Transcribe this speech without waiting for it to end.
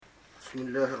بسم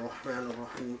الله الرحمن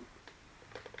الرحيم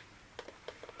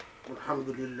والحمد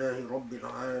لله رب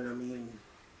العالمين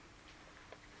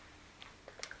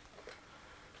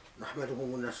نحمده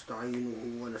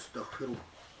ونستعينه ونستغفره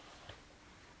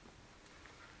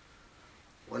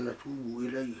ونتوب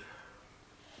إليه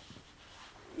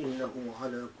إنه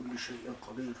على كل شيء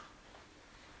قدير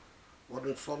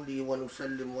ونصلي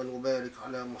ونسلم ونبارك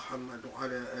على محمد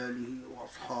وعلى آله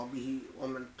وأصحابه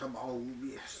ومن تبعه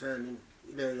بإحسان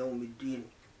إلى يوم الدين.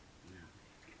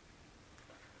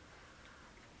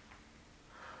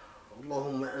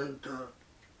 اللهم أنت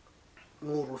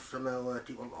نور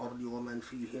السماوات والأرض ومن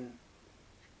فيهن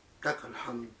لك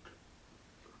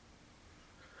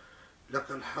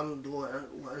الحمد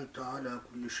وأنت على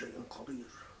كل شيء قدير.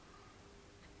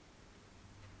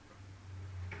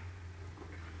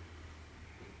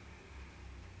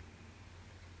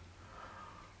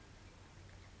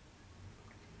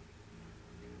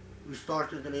 We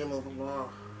start in the name of Allah,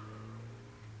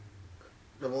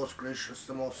 the most gracious,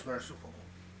 the most merciful,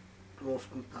 the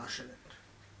most compassionate.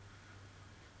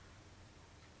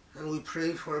 And we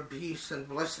pray for peace and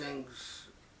blessings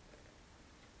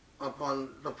upon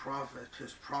the Prophet,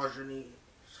 his progeny,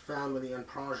 his family and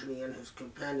progeny, and his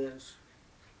companions,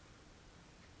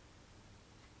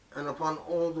 and upon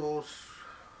all those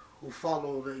who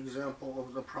follow the example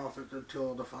of the Prophet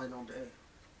until the final day.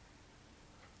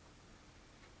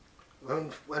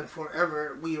 When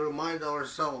forever we remind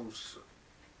ourselves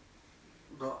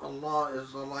that Allah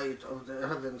is the light of the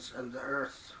heavens and the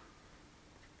earth,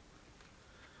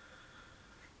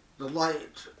 the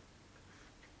light,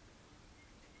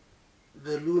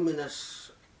 the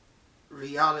luminous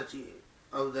reality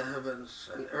of the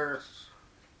heavens and earth.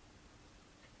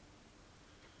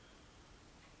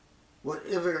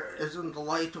 Whatever is in the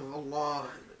light of Allah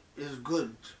is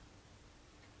good,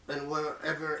 and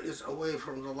wherever is away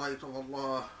from the light of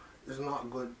Allah is not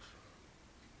good.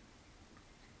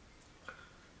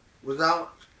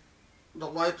 Without the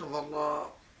light of Allah,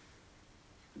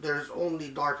 there is only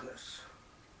darkness,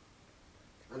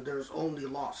 and there is only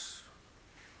loss.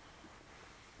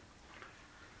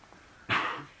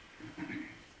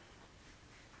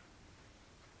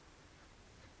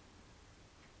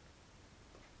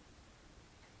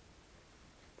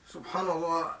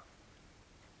 SubhanAllah,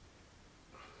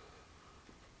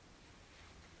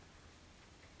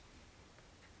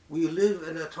 we live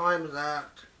in a time that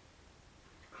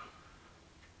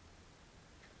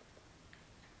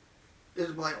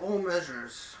is by all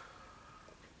measures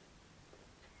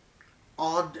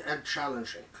odd and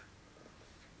challenging.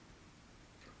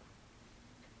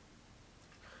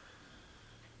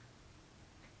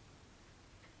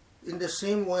 In the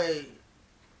same way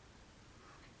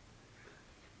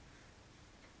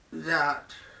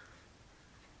that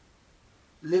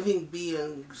living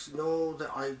beings know the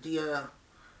idea,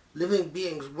 living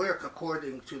beings work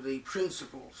according to the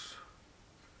principles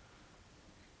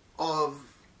of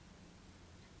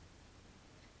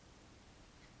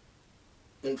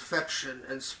infection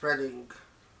and spreading.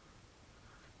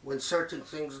 When certain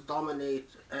things dominate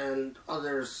and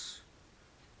others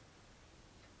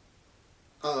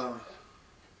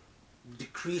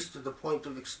decrease to the point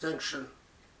of extinction,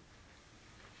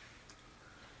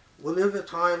 we live a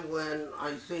time when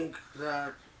I think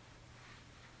that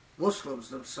Muslims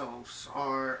themselves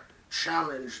are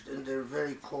challenged in their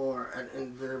very core and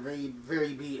in their very,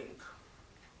 very being.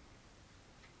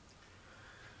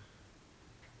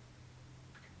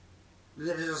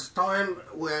 There is a time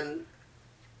when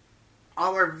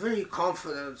our very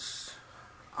confidence,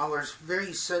 our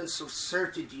very sense of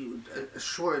certitude and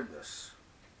assuredness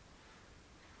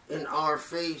in our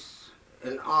faith,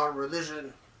 in our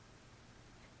religion,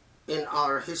 in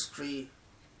our history,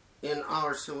 in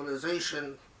our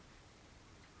civilization,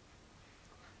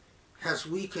 has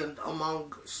weakened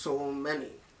among so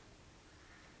many.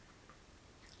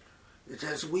 It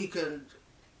has weakened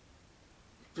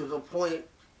to the point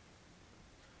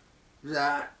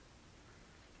that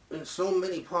in so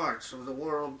many parts of the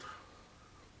world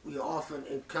we often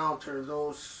encounter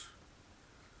those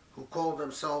who call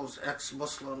themselves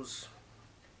ex-Muslims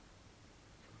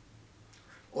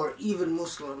or even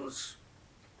Muslims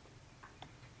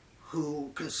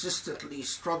who consistently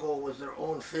struggle with their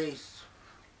own faith.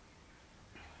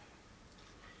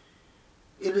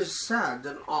 It is sad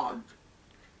and odd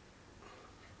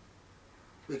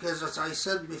because, as I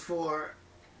said before,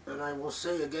 and I will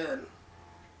say again,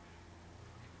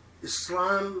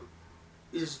 Islam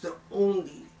is the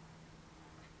only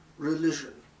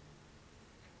religion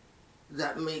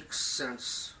that makes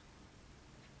sense.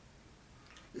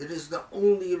 It is the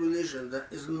only religion that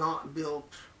is not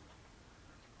built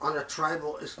on a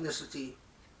tribal ethnicity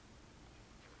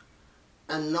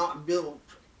and not built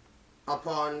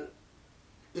upon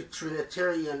a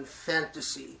Trinitarian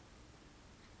fantasy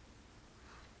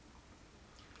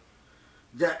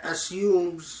that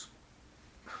assumes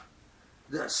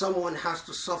that someone has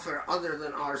to suffer other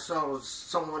than ourselves,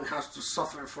 someone has to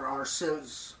suffer for our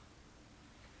sins.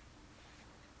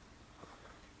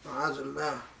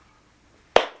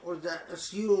 Or that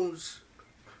assumes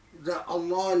that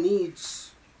Allah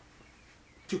needs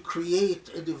to create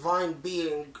a divine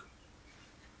being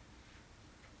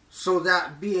so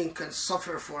that being can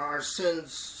suffer for our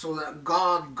sins, so that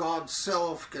God's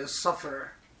self can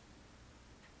suffer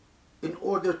in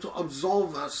order to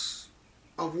absolve us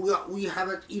of what we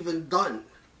haven't even done,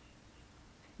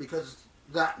 because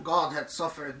that God had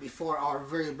suffered before our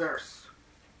very birth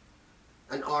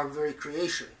and our very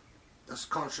creation as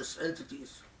conscious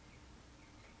entities.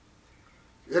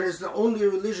 It is the only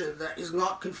religion that is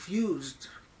not confused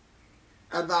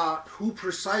about who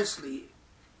precisely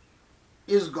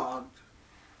is God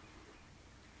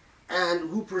and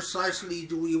who precisely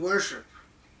do we worship.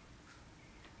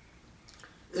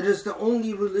 It is the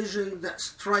only religion that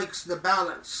strikes the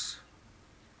balance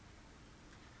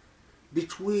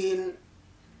between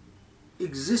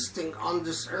existing on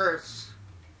this earth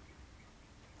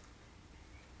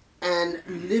and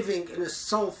living in a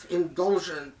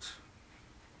self-indulgent,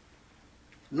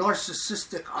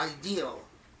 narcissistic ideal.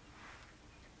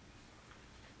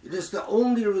 It is the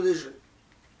only religion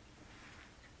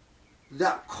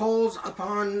that calls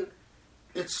upon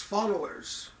its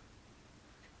followers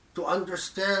to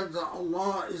understand that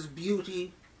Allah is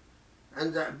beauty,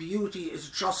 and that beauty is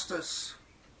justice,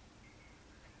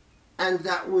 and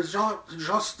that without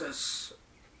justice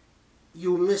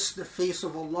you miss the face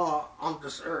of Allah on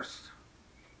this earth.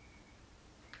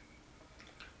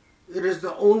 It is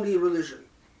the only religion.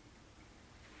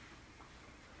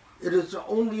 It is the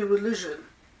only religion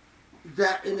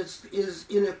that is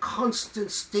in a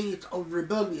constant state of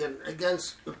rebellion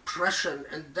against oppression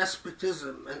and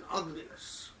despotism and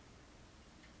ugliness.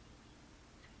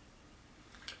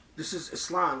 This is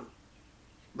Islam,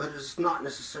 but it is not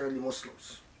necessarily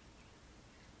Muslims.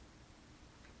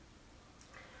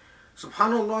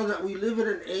 SubhanAllah, that we live in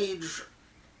an age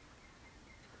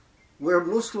where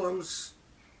Muslims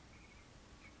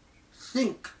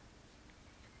think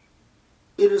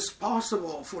it is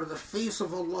possible for the face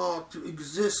of Allah to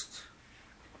exist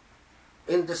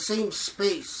in the same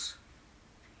space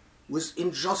with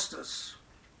injustice,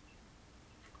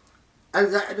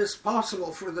 and that it is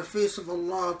possible for the face of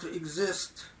Allah to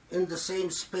exist in the same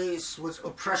space with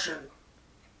oppression,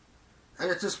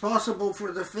 and it is possible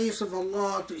for the face of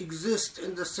Allah to exist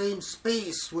in the same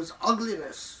space with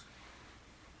ugliness.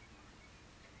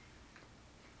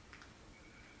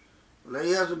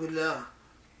 Wal-'iyadhu billah.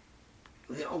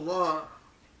 May Allah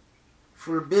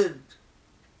forbid.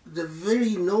 The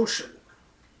very notion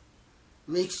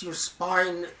makes your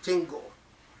spine tingle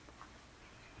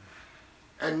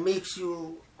and makes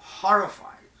you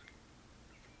horrified.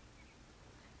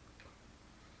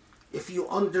 If you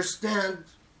understand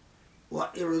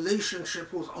what a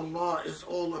relationship with Allah is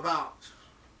all about,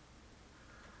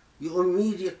 you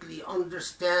immediately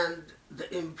understand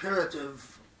the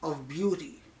imperative of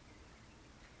beauty,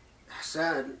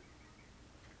 ihsan,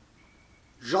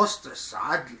 justice,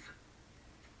 adl,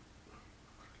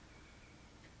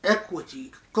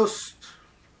 equity, qist,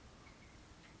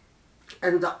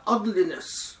 and the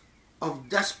ugliness of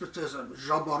despotism,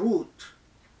 jabarut,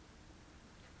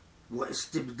 wa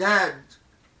istibdad,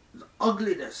 the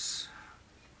ugliness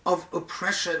of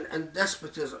oppression and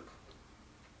despotism.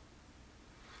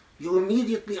 You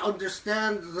immediately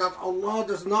understand that Allah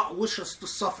does not wish us to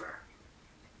suffer.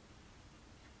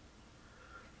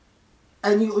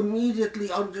 And you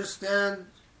immediately understand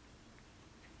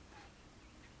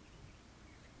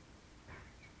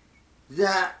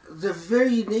that the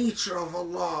very nature of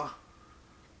Allah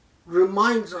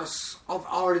reminds us of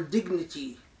our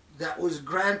dignity that was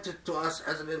granted to us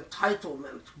as an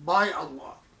entitlement by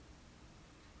Allah.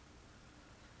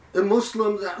 A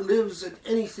Muslim that lives in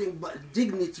anything but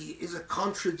dignity is a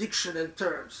contradiction in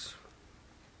terms.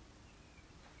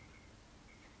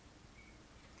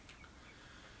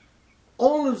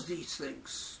 All of these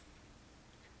things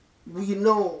we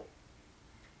know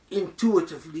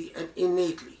intuitively and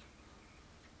innately.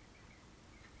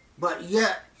 But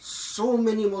yet, so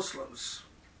many Muslims,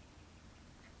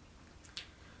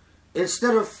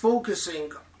 instead of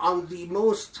focusing on the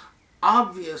most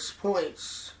obvious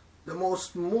points, the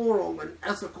most moral and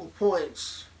ethical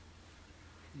points,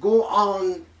 go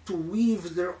on to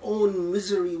weave their own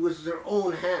misery with their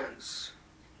own hands,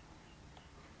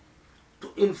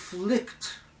 to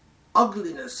inflict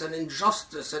ugliness and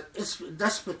injustice and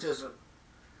despotism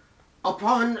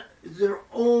upon their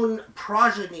own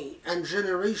progeny and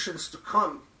generations to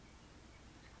come.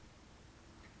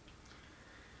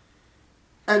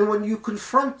 And when you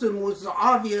confront them with the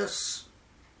obvious,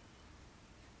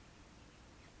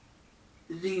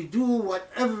 they do what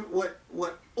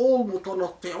all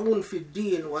mutanatti'un fi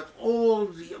din, what all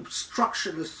the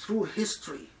obstructionists through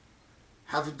history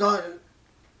have done,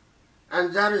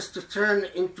 and that is to turn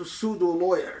into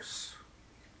pseudo-lawyers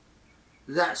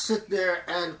that sit there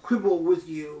and quibble with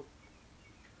you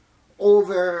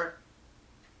over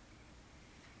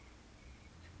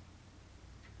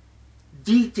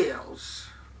details.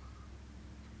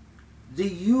 They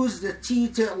use the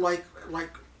detail like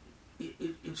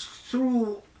it's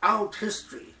throughout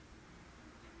history.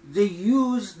 They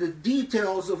use the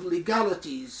details of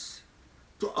legalities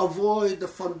to avoid the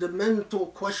fundamental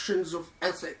questions of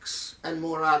ethics and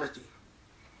morality.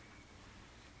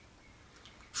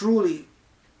 Truly,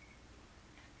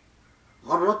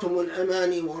 غرتهم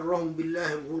الأماني وغرهم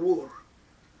بالله الغرور.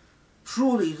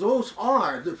 Truly, those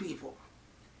are the people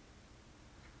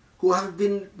who have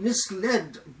been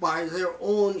misled by their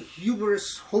own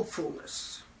hubris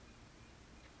hopefulness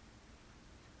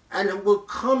and will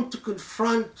come to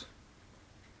confront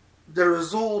the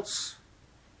results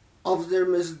of their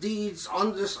misdeeds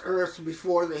on this earth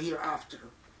before the hereafter.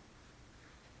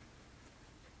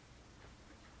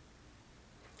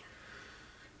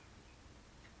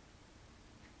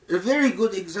 A very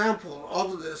good example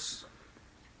of this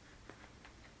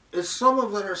is some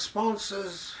of the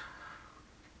responses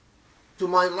to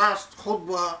my last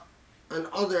khutbah and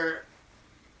other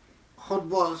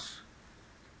khutbahs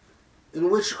in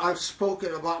which I've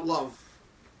spoken about love.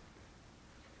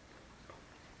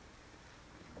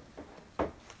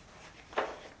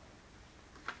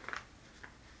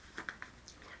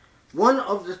 One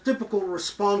of the typical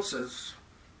responses,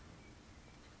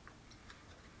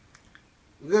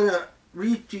 I'm going to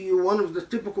read to you one of the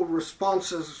typical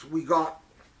responses we got.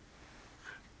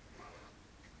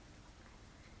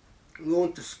 I'm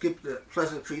going to skip the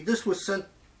pleasantry. This was sent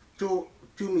to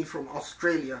me from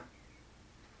Australia.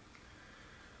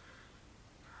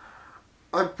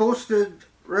 I posted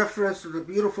reference to the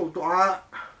beautiful dua,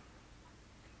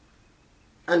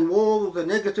 and whoa, the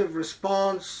negative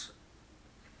response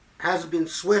has been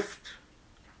swift.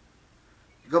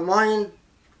 The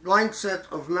mindset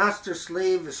of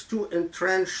master-slave is too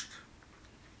entrenched.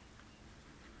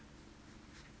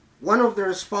 One of the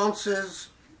responses,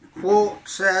 quote,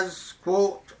 says,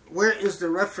 quote, where is the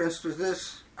reference to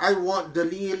this? I want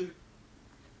Dalil,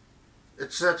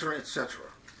 etc., etc.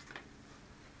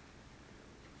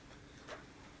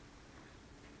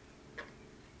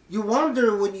 You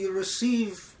wonder when you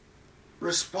receive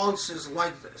responses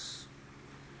like this,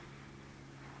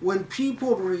 when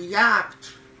people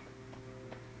react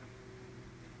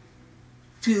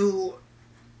to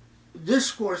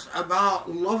discourse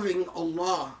about loving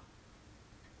Allah,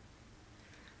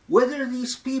 whether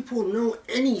these people know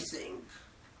anything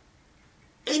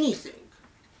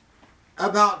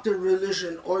about their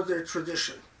religion or their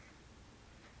tradition,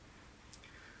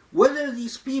 whether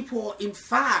these people in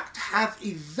fact have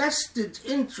a vested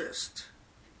interest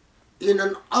in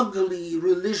an ugly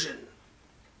religion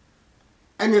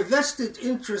and a vested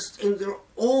interest in their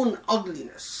own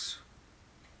ugliness,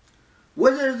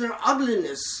 whether their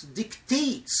ugliness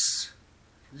dictates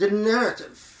the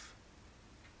narrative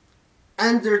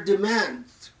and their demand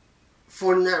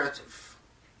for narrative.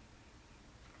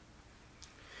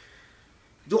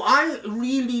 Do I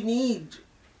really need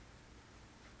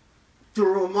to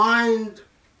remind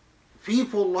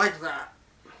people like that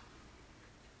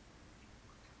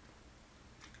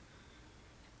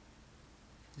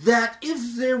that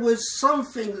if there was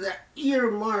something that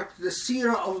earmarked the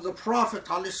seerah of the Prophet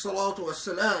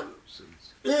ﷺ,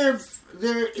 if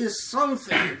there is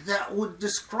something that would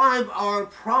describe our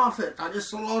Prophet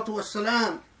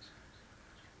ﷺ,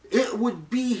 it would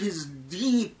be his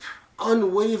deep,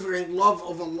 unwavering love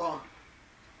of Allah.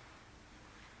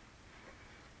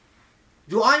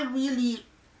 Do I really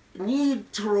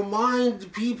need to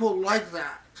remind people like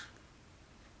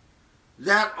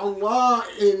that Allah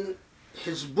in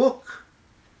his book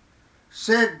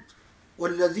said,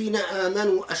 وَالَّذِينَ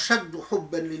آمَنُوا أَشَدُّ حُبًّا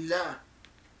لِلَّهِ,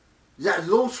 that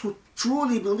those who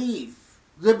truly believe,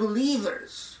 the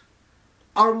believers,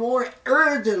 are more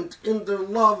ardent in their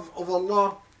love of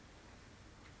Allah?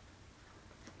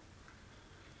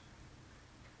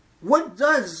 What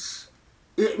does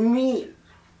it mean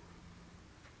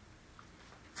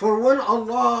for when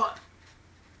Allah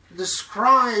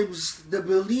describes the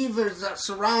believers that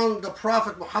surround the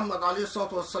Prophet Muhammad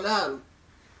ﷺ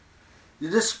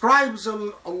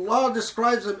Allah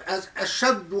describes them as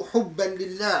ashaddu hubban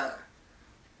lillah.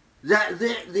 That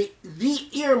the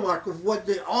earmark of what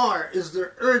they are is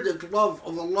their ardent love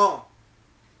of Allah.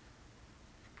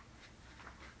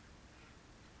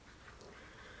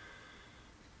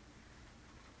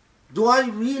 Do I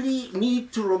really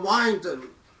need to remind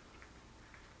them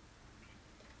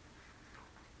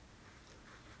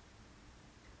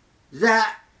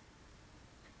that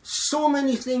so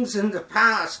many things in the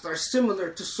past are similar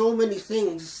to so many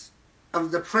things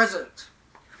of the present?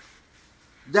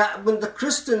 That when the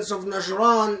Christians of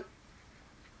Najran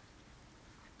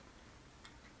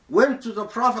went to the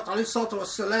Prophet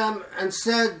ﷺ and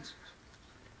said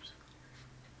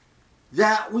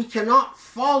that we cannot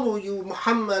follow you,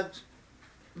 Muhammad,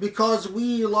 because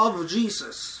we love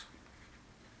Jesus,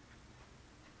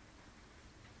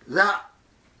 that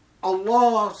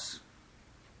Allah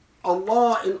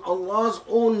in Allah's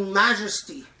own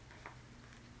majesty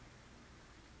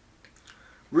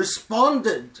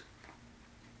responded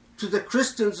to the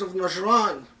Christians of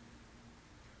Najran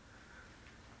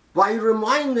by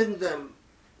reminding them,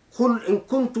 قُلْ إِن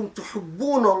كُنْتُمْ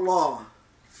تُحِبُّونَ اللَّهَ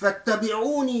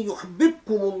فَاتَّبِعُونِي يُحْبِبْكُمُ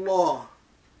اللَّهُ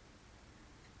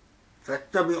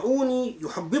فَاتَّبِعُونِي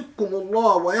يُحْبِبْكُمُ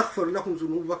اللَّهُ وَيَغْفِرْ لَكُمْ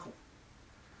ذُنُوبَكُمْ.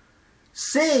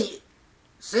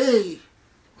 Say,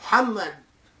 Muhammad,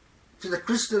 to the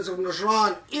Christians of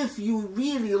Najran, if you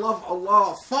really love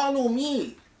Allah, follow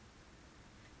me.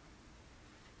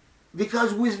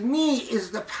 Because with me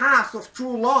is the path of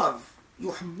true love.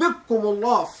 يُحْبِبْكُمُ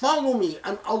اللَّهُ. Follow me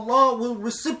and Allah will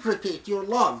reciprocate your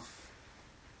love.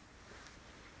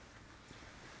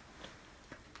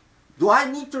 Do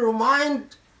I need to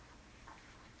remind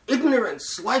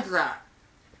ignorance like that?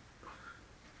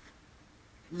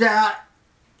 That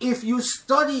if you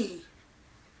study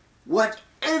what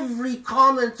every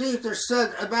commentator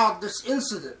said about this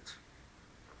incident,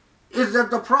 is that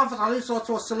the Prophet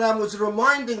ﷺ was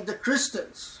reminding the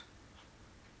Christians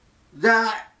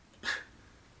that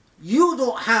you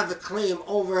don't have a claim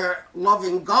over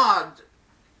loving God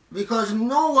because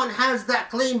no one has that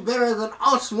claim better than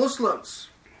us Muslims.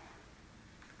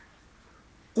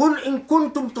 قُلْ إِن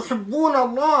كُنْتُمْ تُحِبُّونَ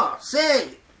اللَّهَ.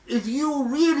 Say, if you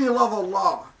really love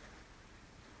Allah,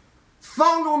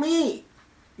 follow me.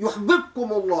 يُحْبِبْكُمُ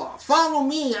اللَّهُ. Follow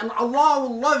me and Allah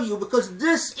will love you, because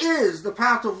this is the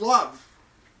path of love.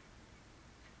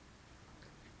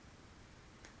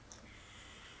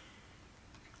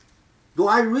 Do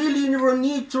I really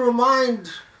need to remind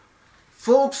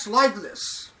folks like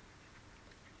this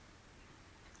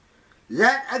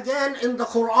that again in the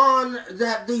Quran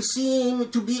that they seem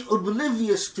to be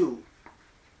oblivious to?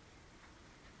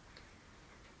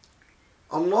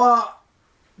 Allah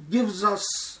gives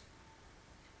us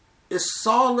a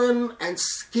solemn and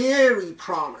scary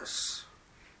promise,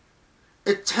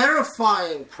 a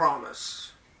terrifying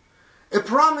promise, a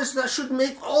promise that should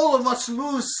make all of us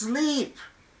lose sleep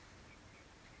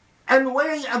and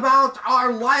worry about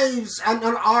our lives and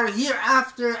our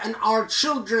hereafter and our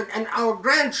children and our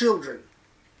grandchildren.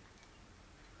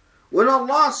 When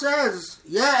Allah says,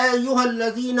 يَا أَيُّهَا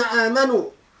الَّذِينَ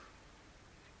آمَنُوا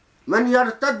مَنْ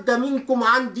يَرْتَدَّ مِنْكُمْ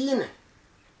عَنْ دِينِهِ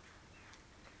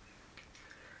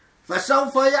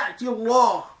فسوف يأتي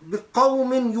الله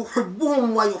بقوم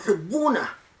يحبهم ويحبونه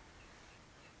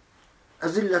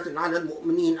أذلة على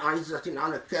المؤمنين أعزة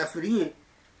على الكافرين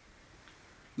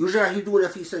يجاهدون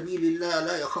في سبيل الله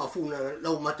لا يخافون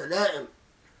لومة لائم.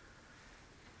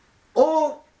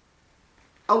 Oh,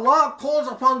 Allah calls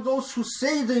upon those who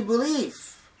say they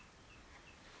believe,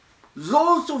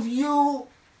 those of you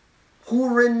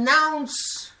who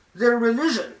renounce their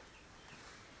religion.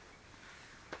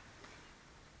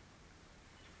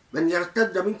 من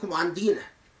يرتد منكم عن دينه.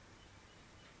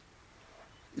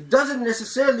 It doesn't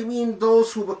necessarily mean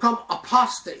those who become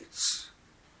apostates.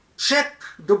 Check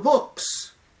the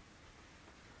books.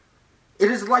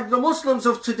 It is like the Muslims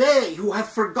of today who have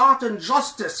forgotten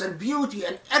justice and beauty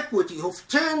and equity, who've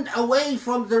turned away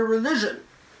from their religion.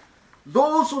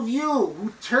 Those of you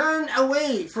who turn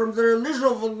away from the religion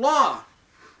of Allah,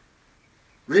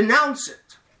 renounce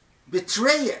it,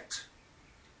 betray it,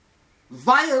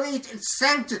 violate its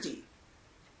sanctity,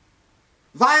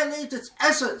 violate its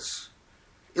essence.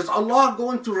 Is Allah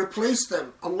going to replace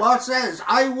them? Allah says,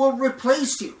 I will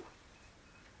replace you.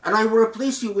 And I will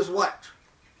replace you with what?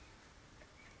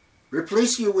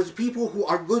 Replace you with people who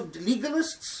are good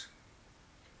legalists?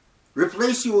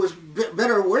 Replace you with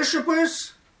better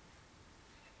worshippers?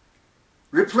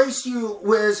 Replace you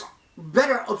with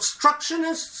better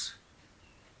obstructionists?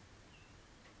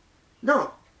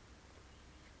 No.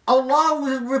 Allah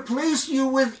will replace you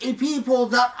with a people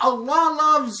that Allah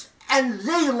loves and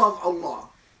they love Allah.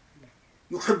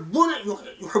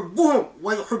 يحبهم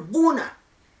ويحبون.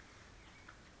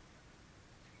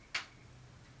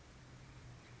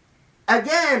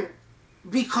 Again,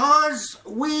 because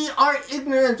we are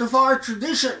ignorant of our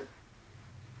tradition,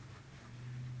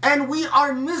 and we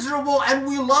are miserable and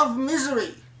we love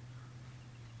misery.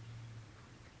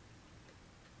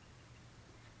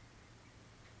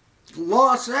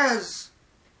 Allah says,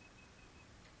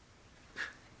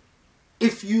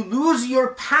 if you lose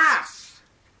your path,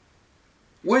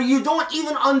 where you don't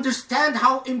even understand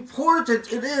how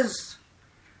important it is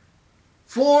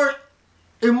for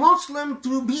a Muslim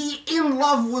to be in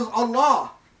love with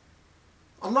Allah,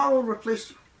 Allah will replace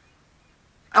you.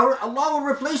 Or Allah will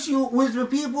replace you with the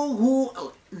people who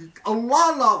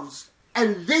Allah loves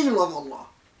and they love Allah.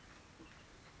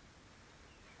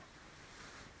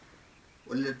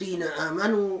 وَالَّذِينَ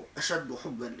آمَنُوا أَشَدُّ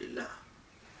حُبًّا لِلَّهِ.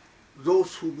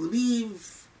 Those who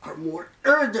believe are more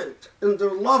ardent in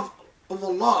their love of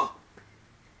Allah.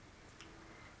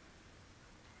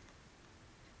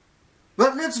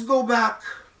 But let's go back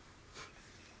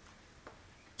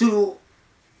to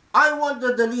I want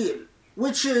the Dalil,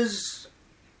 which is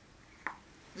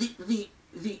the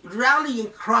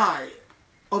rallying cry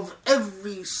of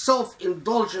every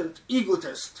self-indulgent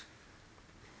egotist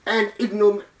and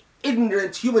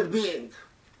ignorant human being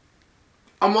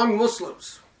among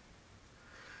Muslims.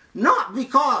 Not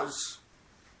because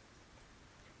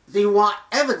they want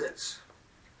evidence,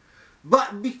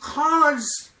 but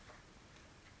because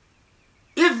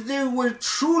if they were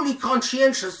truly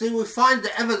conscientious, they would find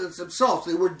the evidence themselves.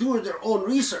 They would do their own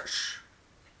research.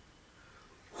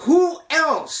 Who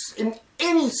else in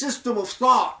any system of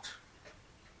thought?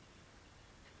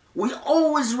 We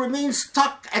always remain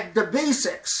stuck at the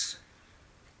basics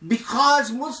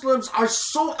because Muslims are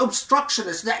so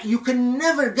obstructionist that you can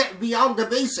never get beyond the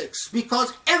basics,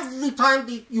 because every time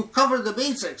you cover the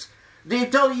basics, they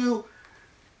tell you,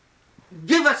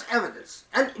 give us evidence.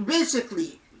 And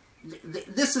basically,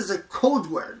 this is a code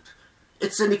word.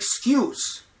 It's an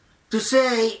excuse to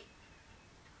say,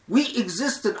 we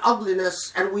exist in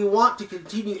ugliness and we want to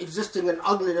continue existing in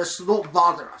ugliness, so don't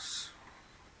bother us.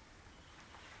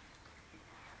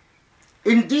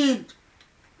 Indeed,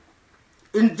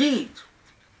 the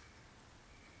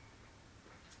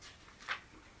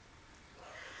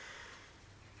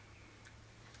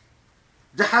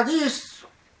hadith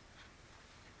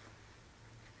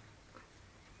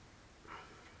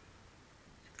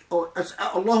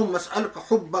اللهم اسألك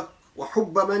حبك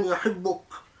وحب من يحبك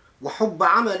وحب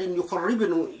عمل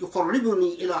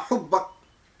يقربني إلى حبك.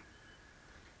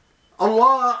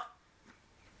 Allah,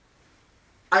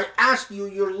 I ask you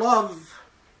your love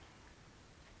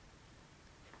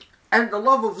and the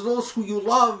love of those who you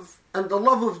love and the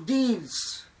love of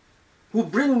deeds who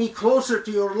bring me closer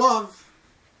to your love.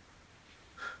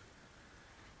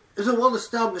 It's a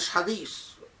well-established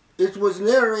hadith. It was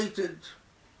narrated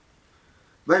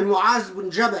by Mu'az bin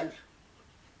Jabal,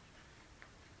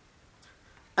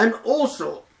 and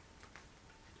also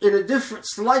in a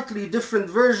slightly different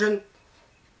version,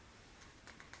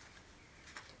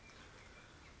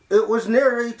 it was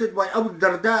narrated by Abu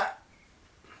Darda.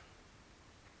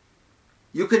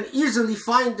 You can easily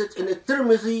find it in a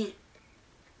Tirmidhi,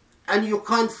 and you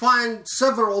can find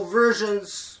several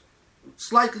versions,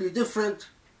 slightly different,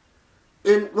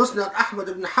 in Musnad Ahmad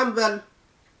ibn Hanbal.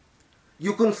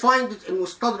 You can find it in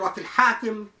Mustadrak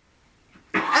al-Hakim,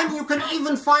 and you can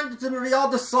even find it in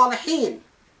Riyadh al-Salihin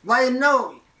by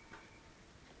An-Nawawi.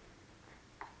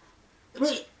 I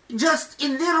mean, just a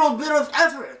little bit of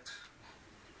effort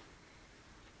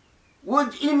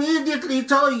would immediately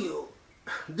tell you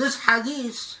this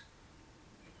hadith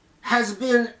has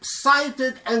been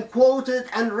cited and quoted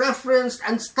and referenced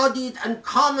and studied and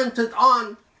commented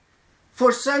on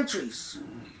for centuries.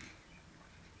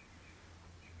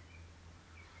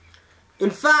 In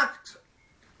fact,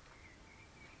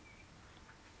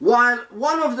 while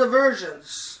one of the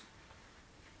versions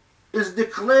is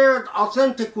declared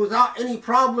authentic without any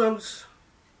problems,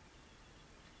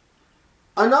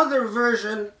 another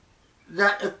version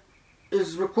that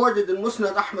is recorded in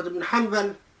Musnad Ahmad ibn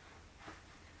Hanbal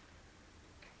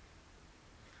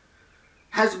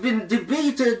has been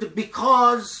debated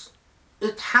because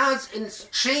it has in its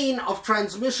chain of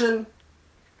transmission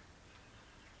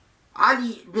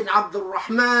Ali bin Abdul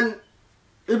Rahman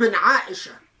ibn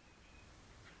Aisha,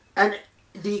 and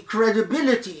the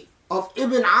credibility of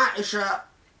Ibn Aisha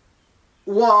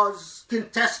was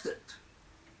contested.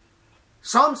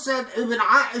 Some said Ibn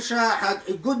Aisha had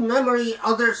a good memory,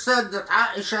 others said that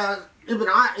Ibn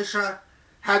Aisha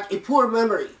had a poor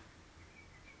memory.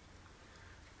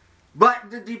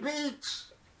 But the debate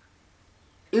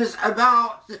is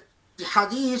about the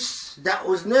hadith that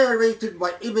was narrated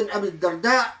by Ibn Abi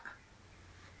Darda,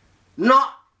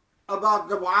 not about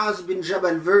the Mu'az bin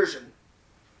Jabal version.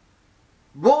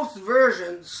 Both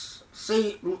versions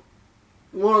say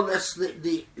more or less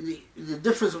the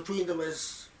difference between them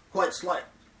is quite slight.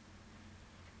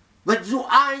 But do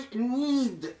I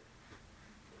need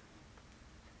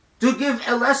to give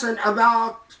a lesson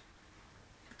about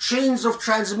chains of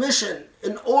transmission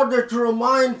in order to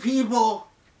remind people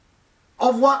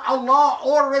of what Allah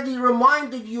already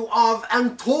reminded you of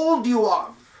and told you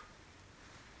of?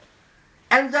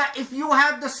 And that if you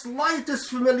had the slightest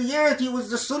familiarity with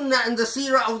the Sunnah and the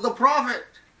Seerah of the Prophet,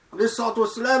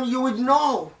 ﷺ, you would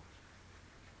know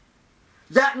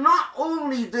that not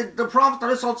only did the Prophet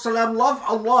ﷺ love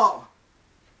Allah,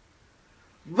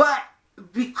 but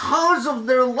because of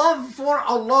their love for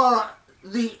Allah,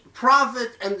 the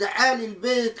Prophet and the Ahlul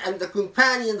Bayt and the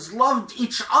companions loved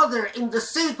each other in the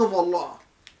sake of Allah.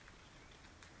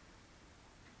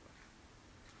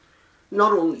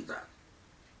 Not only that.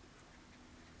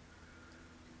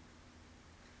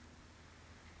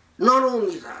 Not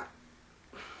only that.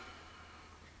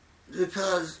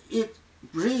 Because it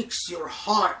breaks your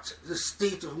heart the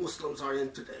state of Muslims are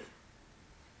in today.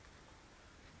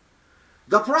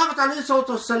 The Prophet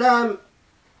ﷺ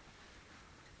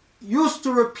used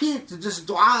to repeat this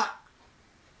dua,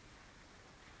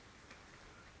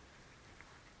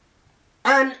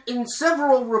 and in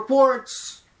several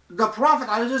reports the Prophet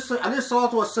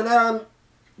ﷺ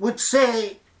would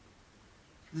say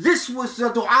this was the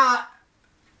dua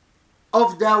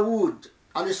of Dawood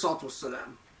ﷺ,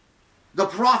 the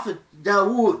Prophet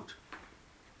Dawood.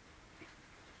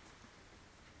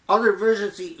 Other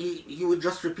versions he would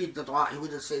just repeat the dua. He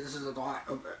wouldn't say this is the dua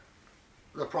of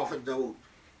the Prophet Dawood.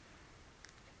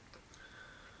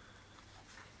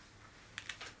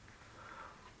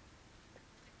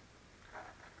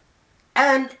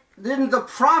 And then the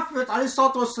Prophet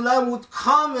ﷺ would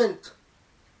comment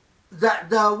that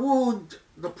Dawood,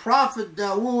 the Prophet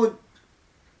Dawood,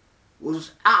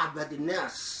 was a'bad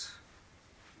nas,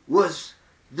 was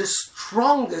the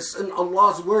strongest in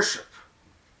Allah's worship.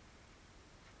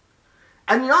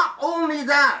 And not only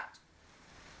that,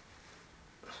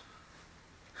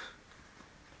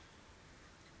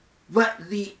 but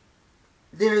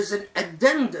there is an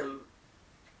addendum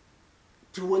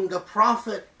to when the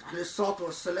Prophet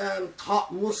ﷺ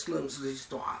taught Muslims this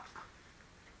dua.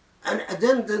 An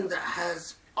addendum that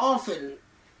has often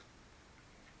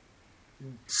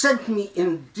sent me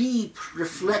in deep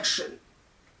reflection.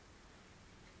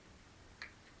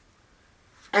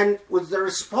 And with the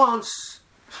response,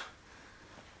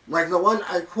 like the one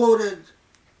I quoted,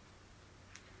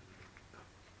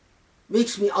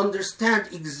 makes me understand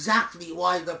exactly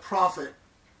why the Prophet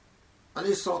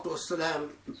ﷺ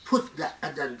put that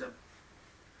addendum.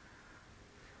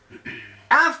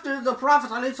 After the Prophet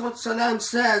ﷺ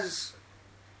says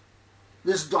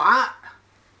this dua,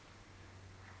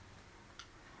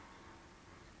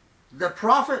 the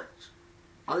Prophet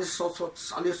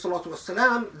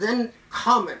ﷺ then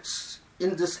comments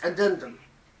in this addendum,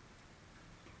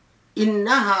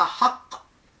 إنها حق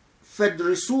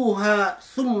فادرسوها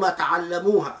ثم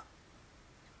تعلموها.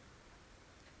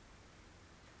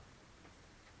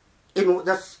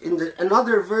 That's in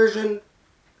another version,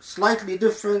 slightly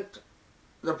different.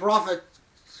 The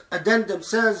Prophet's addendum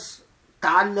says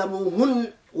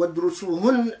تعلموهن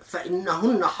وادرسوهن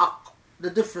فإنهن حق. The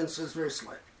difference is very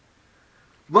slight.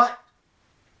 But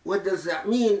what does that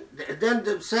mean? The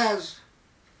addendum says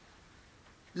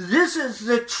this is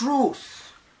the truth.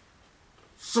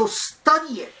 So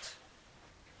study it,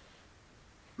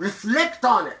 reflect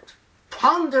on it,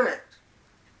 ponder it,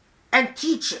 and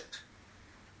teach it.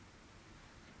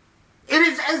 It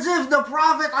is as if the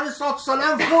Prophet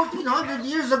ﷺ 1400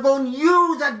 years ago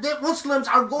knew that the Muslims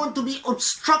are going to be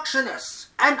obstructionists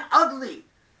and ugly.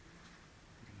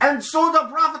 And so the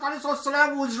Prophet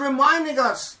ﷺ was reminding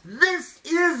us, this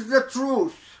is the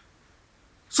truth.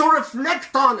 So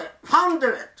reflect on it,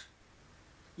 ponder it.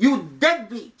 You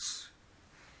deadbeats.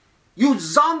 You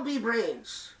zombie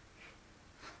brains.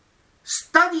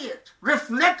 Study it.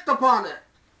 Reflect upon it.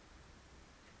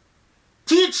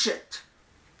 Teach it.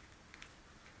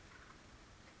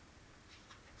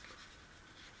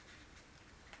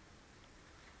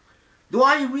 Do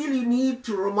I really need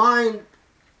to remind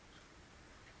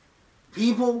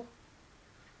people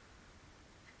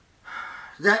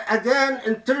that again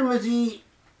in Tirmidhi,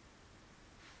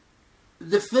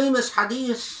 the famous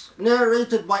hadith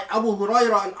narrated by Abu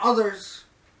Hurairah and others,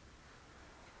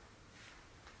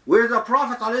 where the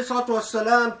Prophet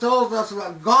ﷺ tells us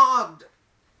that God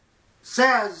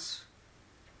says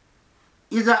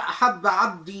إذا أحب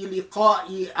عبدي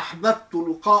لقائي أحببت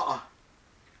لقاءه.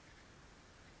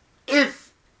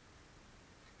 If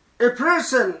a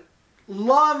person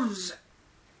loves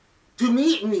to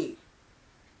meet me,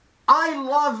 I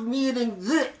love meeting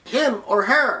him or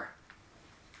her.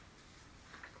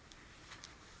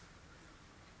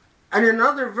 And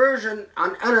another version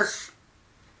on Anas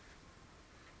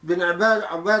bin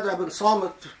Ubadah bin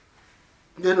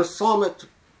Samit,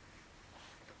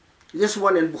 this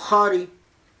one in Bukhari,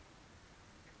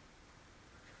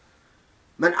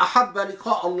 من أحب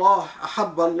لقاء الله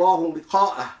أحب الله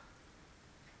لقاءه.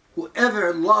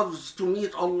 Whoever loves to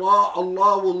meet Allah,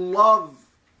 Allah will love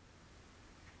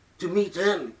to meet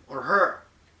him or her.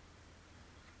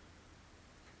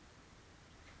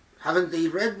 Haven't they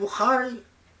read Bukhari?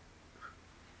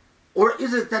 Or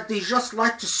is it that they just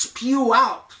like to spew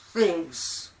out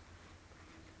things?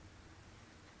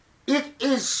 It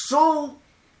is so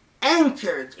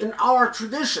anchored in our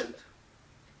tradition.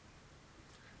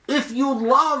 If you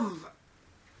love,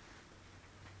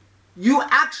 you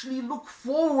actually look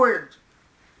forward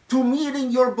to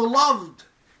meeting your beloved,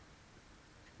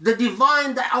 the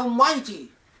divine, the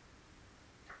almighty.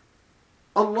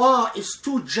 Allah is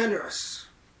too generous,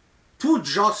 too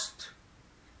just,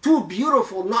 too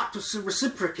beautiful not to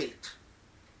reciprocate.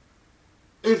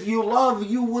 If you love,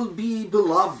 you will be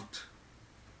beloved.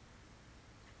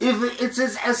 If it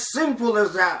is as simple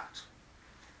as that.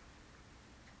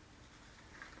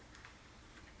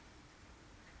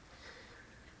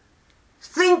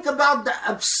 Think about the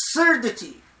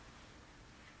absurdity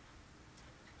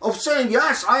of saying,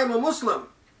 yes, I am a Muslim,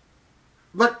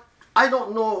 but I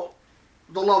don't know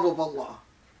the love of Allah.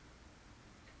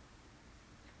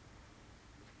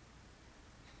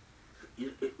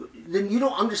 Then you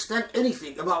don't understand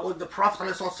anything about what the Prophet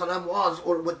ﷺ was,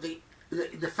 or what the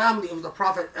family of the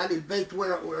Prophet Ahlul Bayt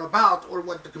were about, or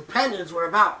what the companions were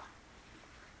about.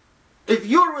 If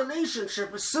your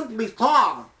relationship is simply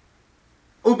ta'ah,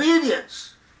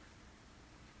 obedience,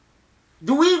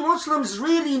 do we Muslims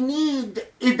really need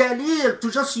a dalil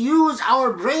to just use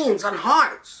our brains and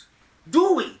hearts?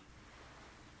 Do we?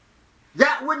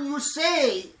 That when you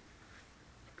say,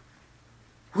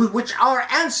 which our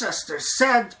ancestors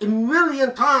said a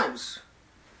million times,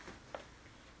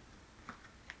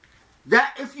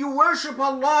 that if you worship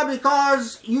Allah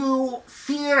because you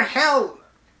fear hell,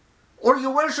 or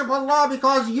you worship Allah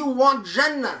because you want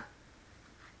Jannah,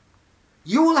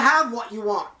 you will have what you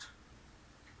want.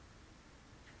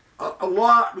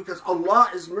 Allah, because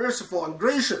Allah is merciful and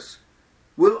gracious,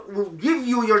 will give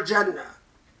you your Jannah.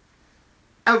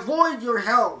 Avoid your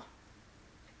hell.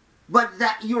 But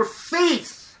that your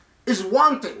faith is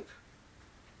wanting.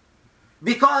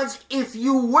 Because if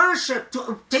you worship to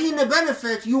obtain a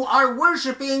benefit, you are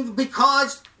worshiping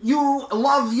because you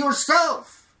love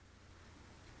yourself.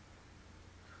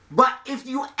 But if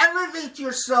you elevate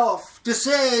yourself to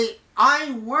say,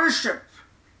 I worship,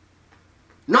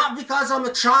 not because I'm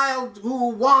a child who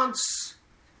wants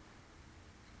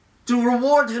to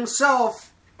reward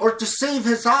himself or to save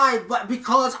his hide, but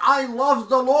because I love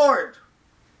the Lord,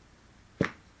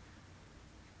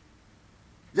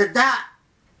 that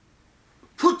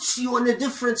puts you in a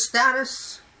different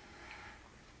status.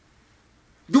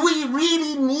 Do we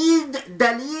really need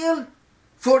dalil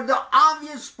for the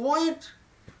obvious point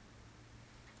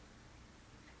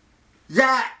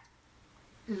that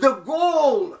the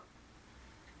goal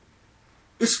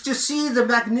is to see the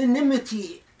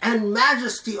magnanimity and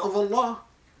majesty of Allah,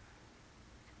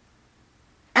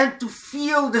 and to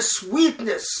feel the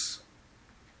sweetness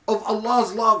of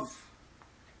Allah's love,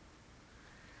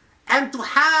 and to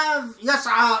have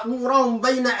يَسْعَى نُورًا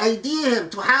بَيْنَ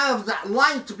أَيْدِيهِمْ, to have that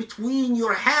light between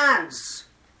your hands.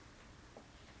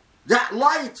 That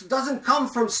light doesn't come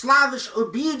from slavish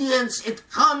obedience, it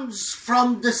comes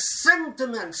from the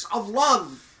sentiments of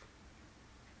love.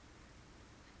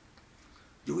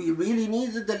 Do we really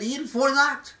need the dalil for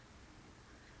that?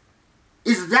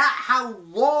 Is that how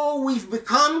low we've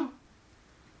become?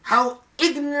 How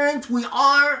ignorant we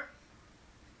are?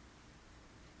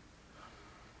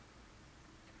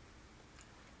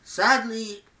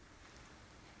 Sadly,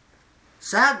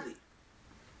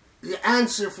 the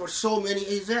answer for so many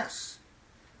is yes.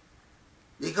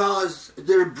 Because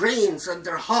their brains and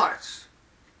their hearts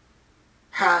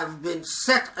have been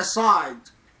set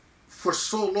aside for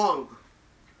so long.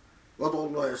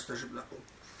 وَادْعُوا اللَّهَ يَسْتَجِبْ لَكُمْ.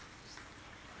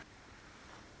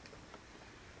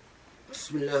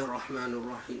 بسم الله الرحمن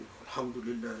الرحيم. الحمد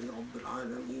لله رب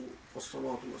العالمين،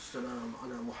 والصلاة والسلام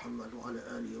على محمد وعلى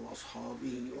آله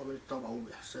وأصحابه ومن اتبعوا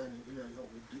بإحسان إلى يوم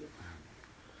الدين.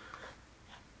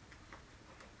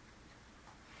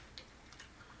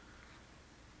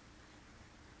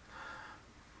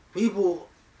 People,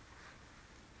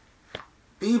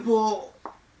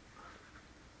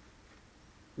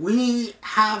 we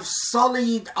have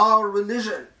sullied our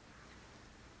religion.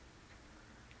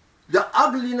 The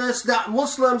ugliness that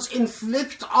Muslims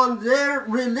inflict on their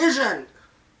religion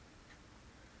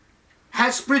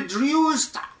has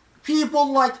produced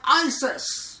people like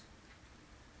ISIS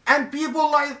and people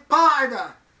like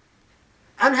Qaeda,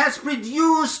 and has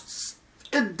produced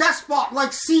a despot like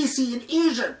Sisi in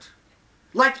Egypt,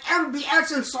 like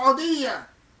MBS in Saudi,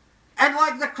 and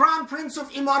like the Crown Prince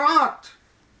of Emirat.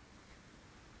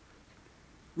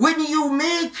 When you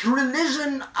make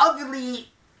religion ugly,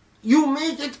 you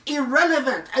make it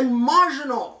irrelevant and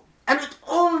marginal, and it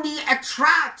only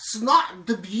attracts not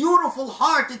the beautiful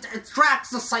heart, it attracts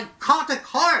the psychotic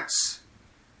hearts.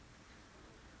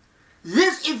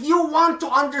 This, if you want to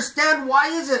understand why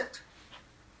is it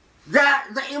that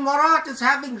the Emirat is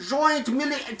having joint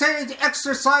military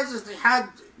exercises, they had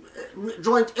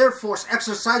joint air force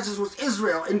exercises with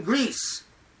Israel in Greece.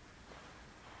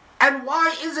 And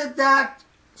why is it that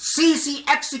Sisi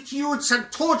executes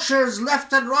and tortures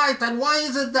left and right? And why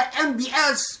is it that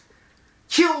MBS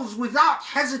kills without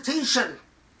hesitation?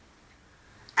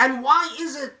 And why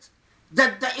is it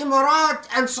that the Emirat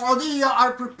and Saudi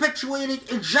are perpetuating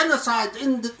a genocide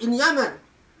in Yemen?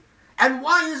 And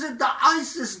why is it that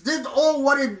ISIS did all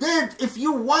what it did? If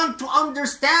you want to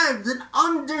understand, then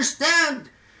understand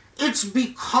it's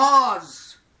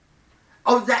because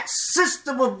of that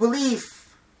system of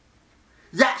belief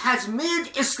that has made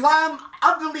Islam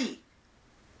ugly.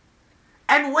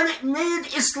 And when it made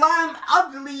Islam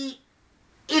ugly,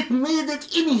 it made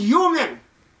it inhuman.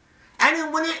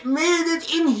 And when it made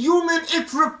it inhuman,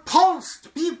 it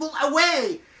repulsed people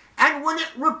away. And when it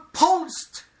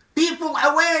repulsed people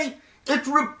away, it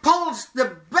repulsed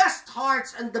the best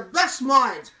hearts and the best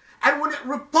minds. And when it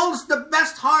repulsed the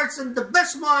best hearts and the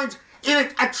best minds,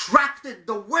 it attracted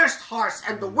the worst hearts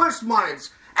and the worst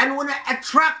minds. And when it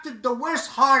attracted the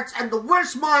worst hearts and the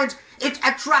worst minds, it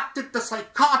attracted the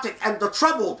psychotic and the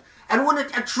troubled. And when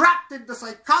it attracted the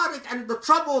psychotic and the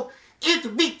troubled,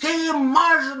 it became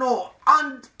marginal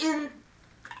on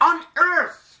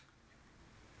earth.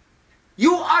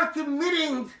 You are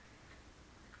committing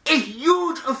a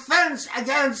huge offense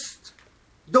against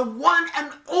the one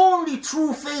and only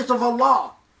true faith of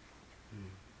Allah.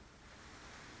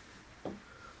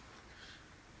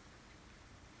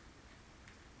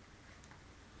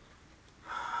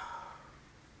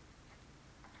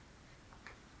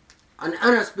 And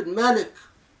Anas bin Malik,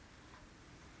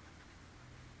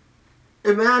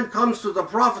 a man comes to the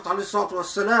Prophet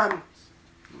ﷺ,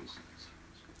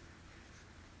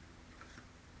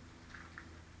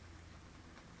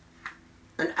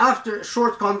 and after a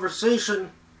short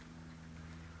conversation,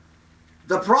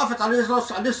 the Prophet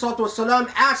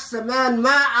ﷺ asks the man,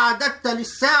 "Ma a'adatta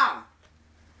lis-sa'a?"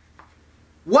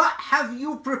 What have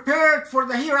you prepared for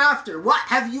the hereafter? What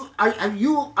have you?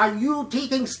 Are you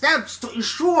taking steps to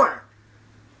ensure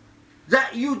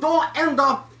that you don't end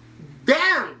up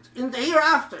damned in the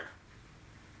hereafter?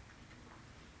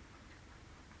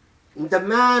 And the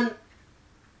man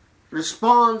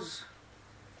responds,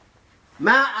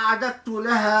 ما أعددت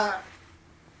لها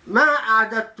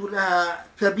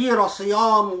كبير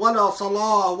صيام ولا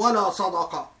صلاة ولا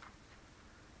صدقة.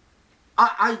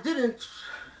 I didn't,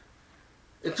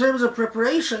 in terms of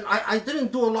preparation, I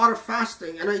didn't do a lot of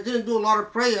fasting, and I didn't do a lot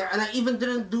of prayer, and I even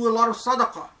didn't do a lot of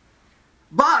sadaqah.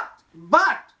 But,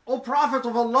 O Prophet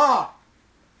of Allah,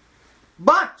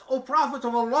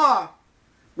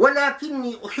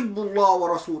 ولكني أحب الله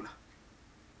ورسوله.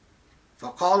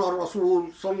 فقال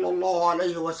الرسول صلى الله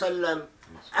عليه وسلم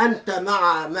أنت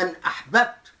مع من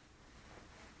أحببت.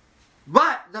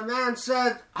 But the man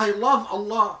said, I love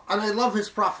Allah and I love His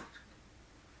Prophet.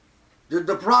 Did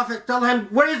the Prophet tell him,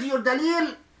 where is your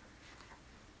Dalil?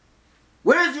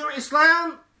 Where is your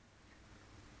Islam?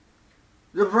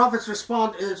 The Prophet's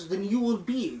response is, then you will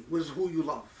be with who you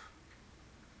love.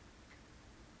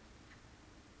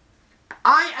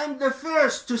 I am the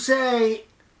first to say,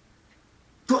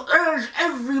 to urge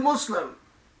every Muslim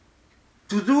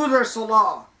to do their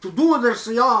salah, to do their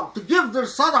siyam, to give their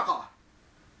sadaqah.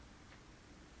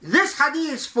 This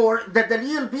hadith for the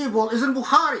Dalil people is in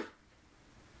Bukhari.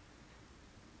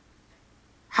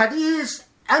 Hadith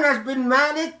Anas bin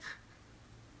Malik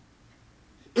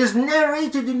is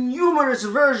narrated in numerous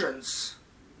versions,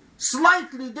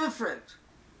 slightly different,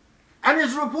 and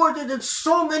is reported in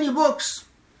so many books.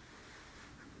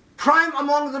 Prime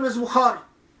among them is Bukhari.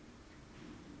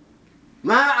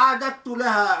 ما أعددت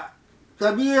لها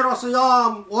كبير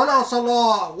صيام ولا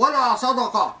صلاة ولا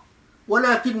صدقة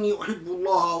ولكني أحب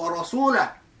الله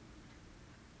ورسوله.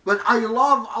 But I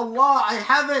love Allah, I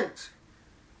haven't.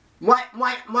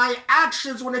 My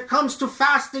actions when it comes to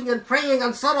fasting and praying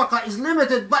and sadaqah is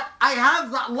limited, but I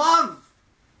have that love.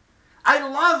 I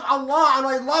love Allah and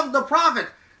I love the Prophet.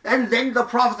 And then the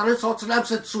Prophet ﷺ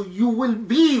said, so you will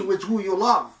be with who you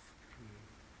love.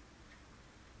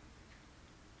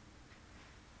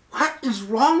 What is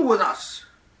wrong with us?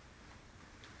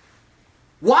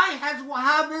 Why has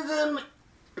Wahhabism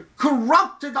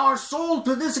corrupted our soul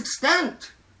to this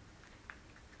extent?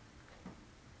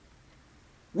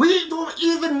 We don't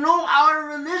even know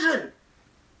our religion.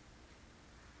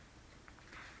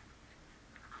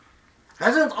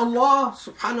 Hasn't Allah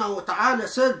subhanahu wa ta'ala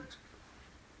said,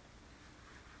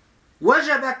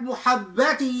 وجبت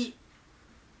محبتي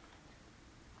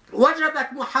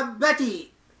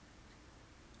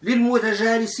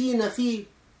للمتجالسين فيه,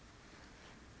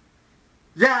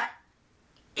 that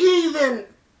even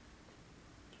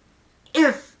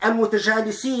if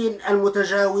المتجالسين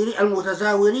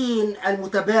المتزاورين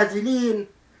المتبادلين,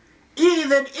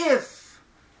 even if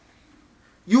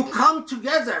you come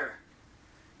together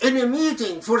in a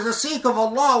meeting for the sake of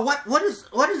Allah, what does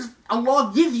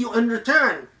Allah give you in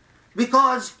return?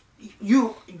 Because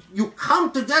you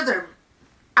come together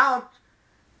out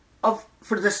of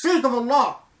for the sake of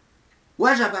Allah.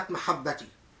 وجبت محبتي.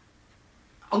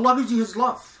 Allah gives you His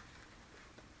love.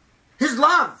 His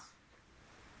love.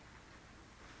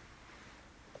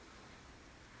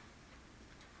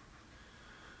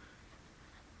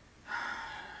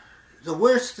 The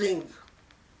worst thing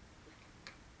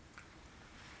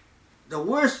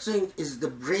is the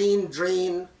brain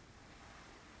drain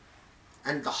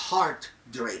and the heart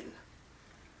drain.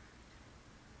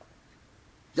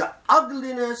 The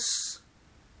ugliness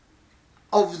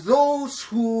of those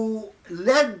who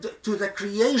led to the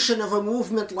creation of a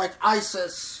movement like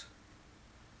ISIS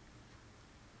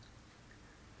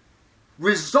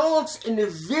results in a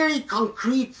very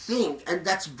concrete thing, and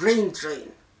that's brain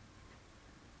drain.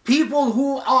 People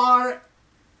who are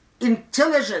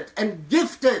intelligent and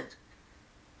gifted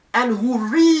and who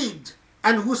read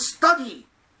and who study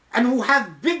and who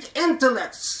have big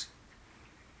intellects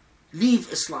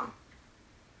leave Islam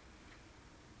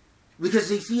because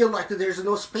they feel like there's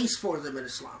no space for them in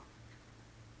Islam.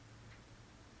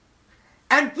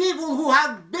 And people who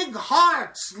have big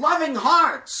hearts, loving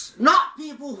hearts, not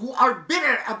people who are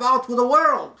bitter about the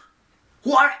world,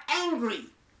 who are angry,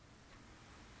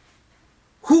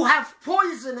 who have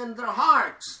poison in their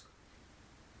hearts.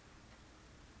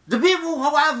 The people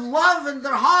who have love in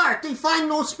their heart, they find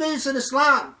no space in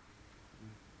Islam.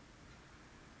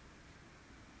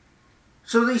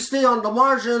 So they stay on the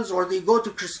margins, or they go to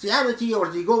Christianity, or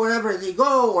they go wherever they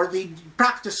go, or they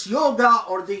practice yoga,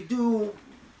 or they do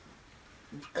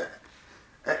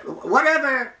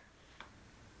whatever.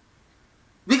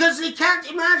 Because they can't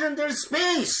imagine there's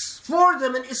space for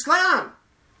them in Islam.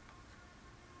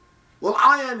 Well,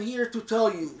 I am here to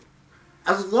tell you,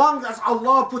 as long as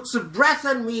Allah puts a breath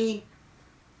in me,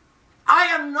 I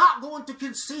am not going to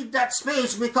concede that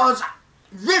space, because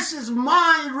this is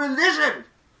my religion.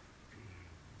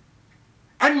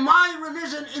 And my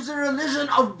religion is a religion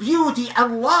of beauty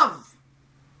and love.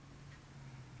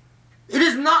 It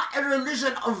is not a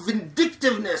religion of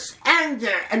vindictiveness,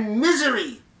 anger, and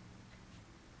misery.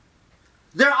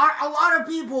 There are a lot of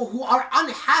people who are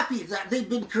unhappy that they've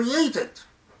been created.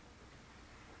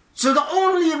 So the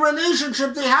only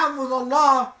relationship they have with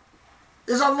Allah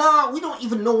is, Allah, we don't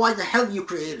even know why the hell you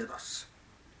created us.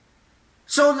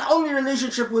 So the only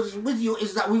relationship with you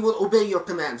is that we will obey your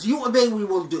commands. You obey, we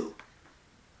will do.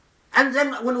 And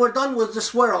then when we're done with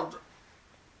this world,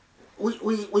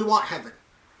 we want heaven.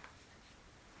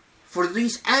 For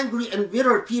these angry and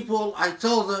bitter people, I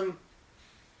tell them,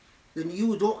 then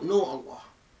you don't know Allah.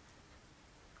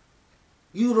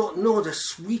 You don't know the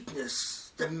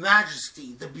sweetness, the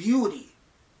majesty, the beauty.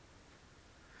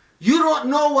 You don't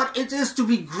know what it is to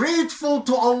be grateful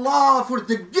to Allah for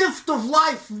the gift of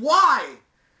life. Why?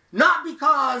 Not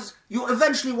because you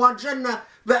eventually want Jannah,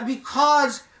 but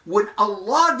because when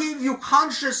Allah gave you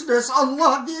consciousness,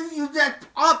 Allah gave you that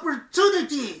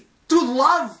opportunity to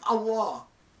love Allah.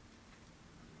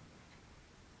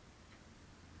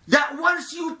 That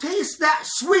once you taste that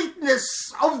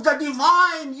sweetness of the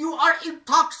divine, you are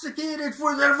intoxicated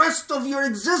for the rest of your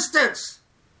existence.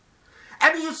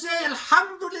 And you say,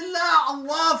 Alhamdulillah,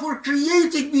 Allah, for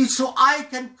creating me so I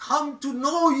can come to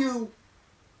know you.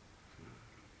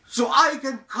 So I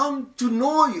can come to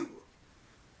know you.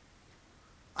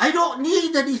 I don't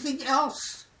need anything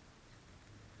else.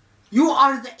 You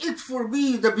are the it for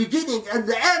me, the beginning and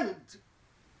the end.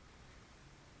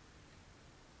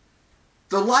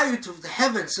 The light of the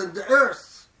heavens and the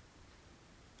earth.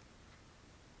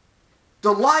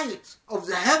 the light of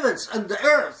the heavens and the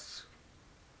earth.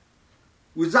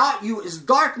 Without you is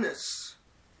darkness.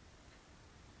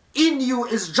 In you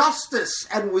is justice,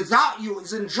 and without you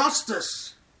is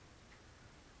injustice.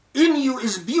 In you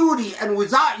is beauty, and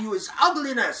without you is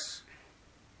ugliness.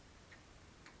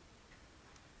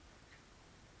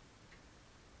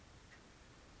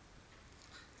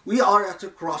 We are at a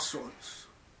crossroads.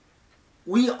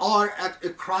 We are at a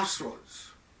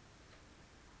crossroads.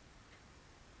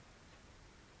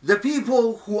 The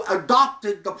people who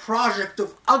adopted the project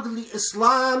of ugly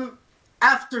Islam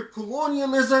after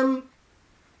colonialism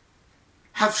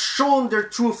have shown their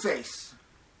true face.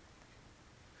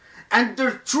 And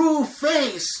their true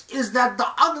face is that the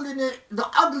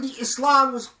ugly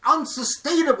Islam was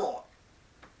unsustainable.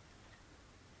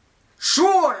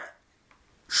 Sure,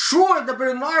 the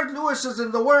Bernard Lewis's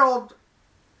in the world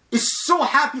is so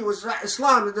happy with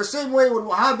Islam in the same way when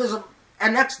Wahhabism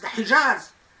annexed the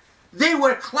Hijaz. They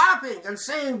were clapping and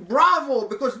saying bravo,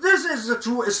 because this is the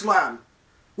true Islam.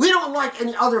 We don't like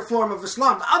any other form of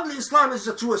Islam. The ugly Islam is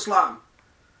the true Islam.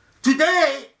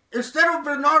 Today, instead of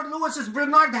Bernard Lewis, it's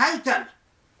Bernard Haikal,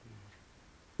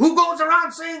 who goes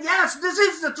around saying, yes, this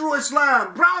is the true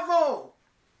Islam, bravo.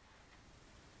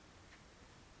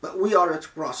 But we are at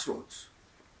crossroads.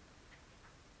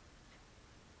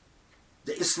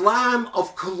 The Islam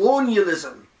of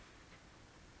colonialism,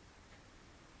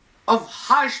 of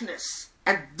harshness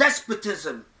and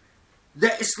despotism,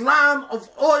 the Islam of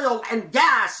oil and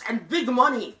gas and big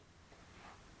money,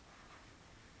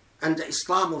 and the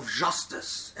Islam of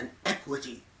justice and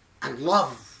equity and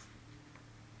love.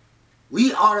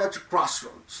 We are at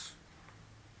crossroads.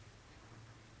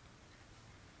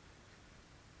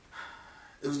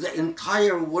 If the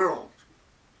entire world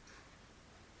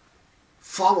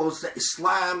follows the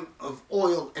Islam of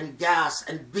oil and gas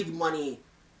and big money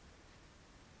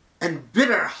and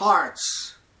bitter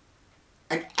hearts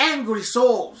and angry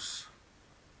souls,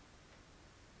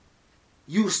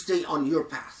 you stay on your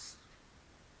path.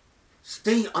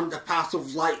 Stay on the path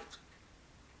of light,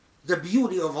 the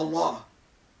beauty of Allah,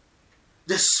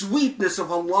 the sweetness of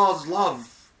Allah's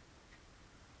love.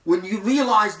 When you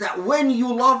realize that when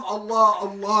you love Allah,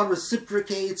 Allah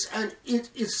reciprocates, and it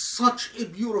is such a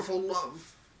beautiful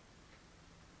love.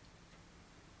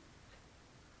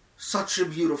 Such a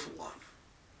beautiful love.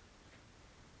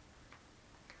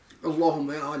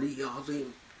 Allahumma ya Ali ya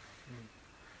Azim,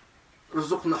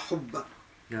 ارزقنا حبك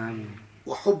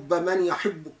وحب من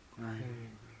يحبك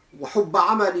وحب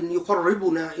عمل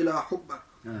يقربنا إلى حبك.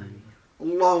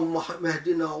 اللهم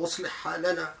اهدنا واصلح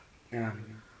حالنا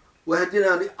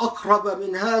واهدنا لأقرب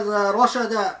من هذا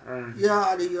رشدا يا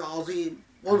علي يا عظيم،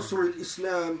 وانصر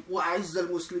الإسلام وأعز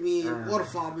المسلمين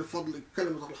وارفع بفضلك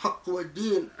كلمة الحق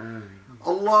والدين.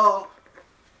 Allah,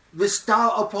 bestow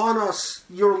upon us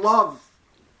your love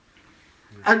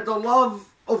and the love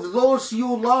of those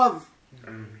you love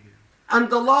and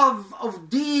the love of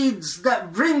deeds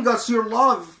that bring us your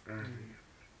love,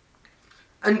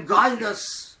 and guide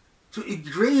us to a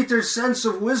greater sense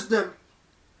of wisdom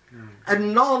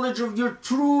and knowledge of your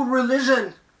true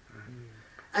religion,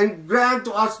 and grant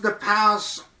to us the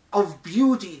paths of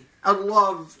beauty and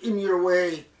love in your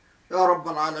way. Ya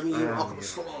Rabbal Alameen.